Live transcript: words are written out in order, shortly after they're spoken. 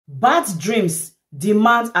Bad dreams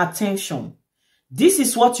demand attention. This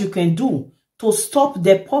is what you can do to stop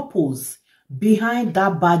the purpose behind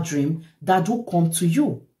that bad dream that will come to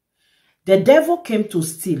you. The devil came to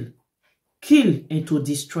steal, kill, and to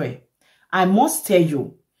destroy. I must tell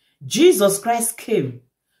you, Jesus Christ came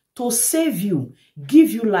to save you,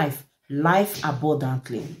 give you life, life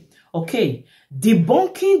abundantly. Okay,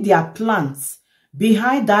 debunking their plans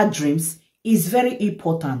behind that dreams is very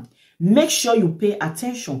important. Make sure you pay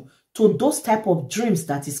attention to those type of dreams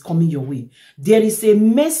that is coming your way. There is a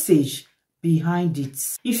message behind it.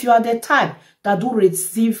 If you are the type that do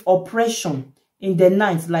receive oppression in the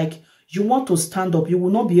night, like you want to stand up, you will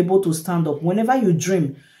not be able to stand up. Whenever you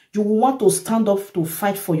dream, you will want to stand up to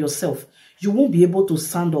fight for yourself. You won't be able to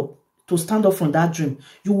stand up from that dream.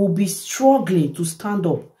 You will be struggling to stand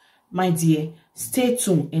up. My dear, stay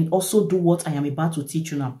tuned and also do what I am about to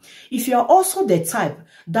teach you now. If you are also the type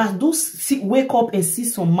that wake up and see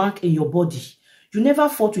some mark in your body, you never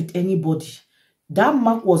fought with anybody. That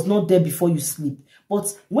mark was not there before you sleep.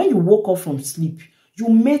 But when you woke up from sleep, you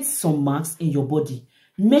made some marks in your body.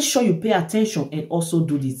 Make sure you pay attention and also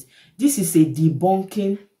do this. This is a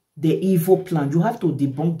debunking the evil plan. You have to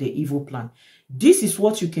debunk the evil plan. This is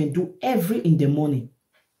what you can do every in the morning.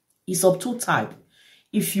 It's of two types.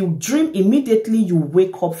 If you dream immediately you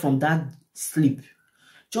wake up from that sleep,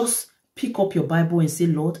 just pick up your Bible and say,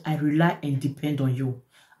 Lord, I rely and depend on you.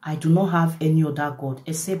 I do not have any other God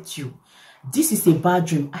except you. This is a bad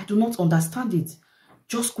dream. I do not understand it.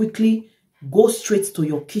 Just quickly go straight to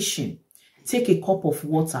your kitchen. Take a cup of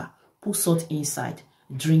water, put salt inside,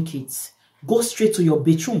 drink it. Go straight to your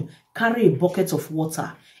bedroom, carry a bucket of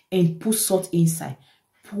water and put salt inside.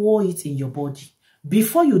 Pour it in your body.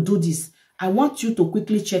 Before you do this, I want you to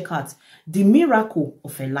quickly check out the miracle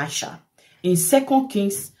of Elisha in 2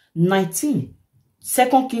 Kings 2,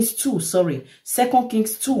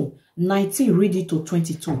 19, read it to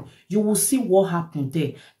 22. You will see what happened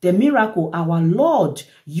there. The miracle our Lord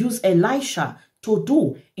used Elisha to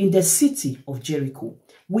do in the city of Jericho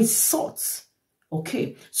with salt.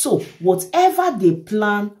 Okay, so whatever they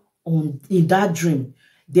plan on in that dream,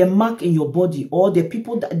 the mark in your body or the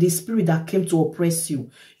people, the spirit that came to oppress you,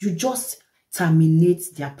 you just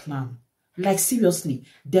terminate their plan. Like seriously,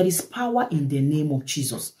 there is power in the name of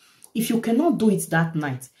Jesus. If you cannot do it that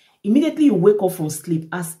night, immediately you wake up from sleep,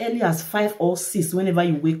 as early as 5 or 6, whenever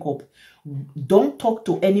you wake up, don't talk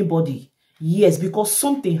to anybody. Yes, because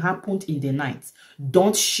something happened in the night.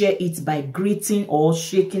 Don't share it by greeting or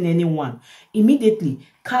shaking anyone. Immediately,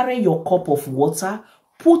 carry your cup of water,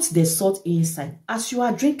 put the salt inside. As you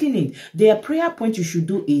are drinking it, the prayer point you should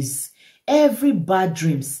do is, every bad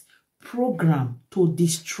dreams program to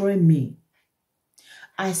destroy me,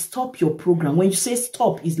 I stop your program. When you say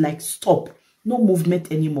stop, it's like stop. No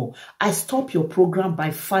movement anymore. I stop your program by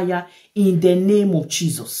fire in the name of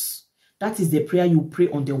Jesus. That is the prayer you pray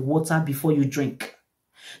on the water before you drink.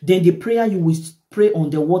 Then the prayer you will pray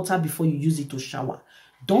on the water before you use it to shower.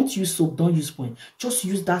 Don't use soap, don't use point. Just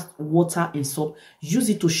use that water and soap. Use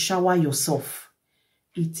it to shower yourself.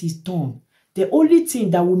 It is done. The only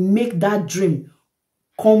thing that will make that dream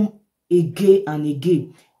come again and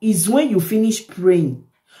again is when you finish praying.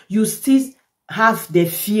 You still have the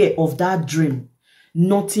fear of that dream.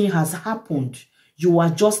 Nothing has happened. You are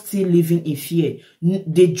just still living in fear.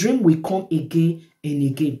 The dream will come again and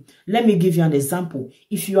again. Let me give you an example.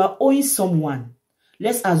 If you are owing someone,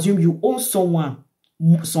 let's assume you owe someone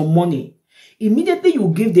some money. Immediately you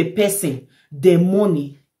give the person the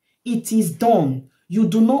money, it is done. You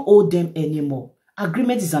do not owe them anymore.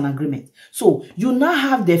 Agreement is an agreement. So you now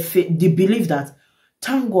have the belief that,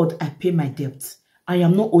 thank God I pay my debt. I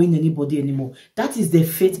am not owing anybody anymore. That is the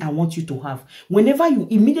faith I want you to have. Whenever you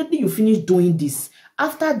immediately finish doing this,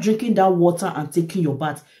 after drinking that water and taking your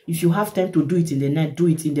bath, if you have time to do it in the night, do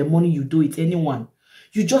it in the morning, you do it, anyone.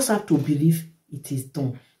 You just have to believe it is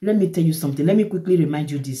done. Let me tell you something. Let me quickly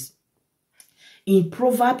remind you this. In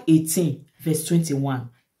Proverbs 18, verse 21,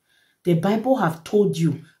 the Bible have told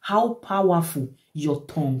you how powerful your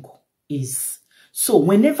tongue is. So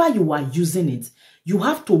whenever you are using it, you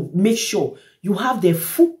have to make sure you have the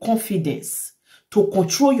full confidence to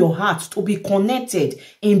control your heart, to be connected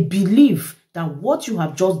and believe that what you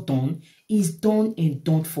have just done is done and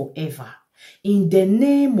done forever. In the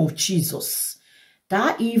name of Jesus,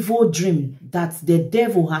 that evil dream that the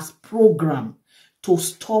devil has programmed to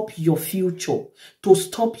stop your future, to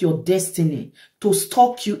stop your destiny, to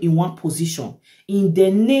stop you in one position, in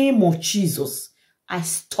the name of Jesus, I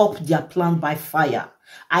stop their plan by fire.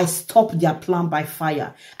 I stop their plan by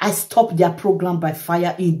fire. I stop their program by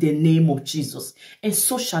fire in the name of Jesus. And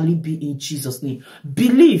so shall it be in Jesus' name.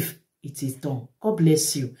 Believe it is done. God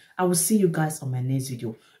bless you. I will see you guys on my next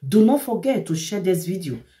video. Do not forget to share this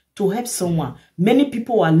video to help someone. Many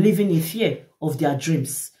people are living in fear of their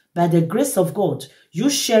dreams. By the grace of God, you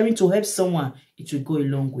sharing to help someone, it will go a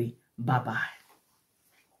long way. Bye-bye.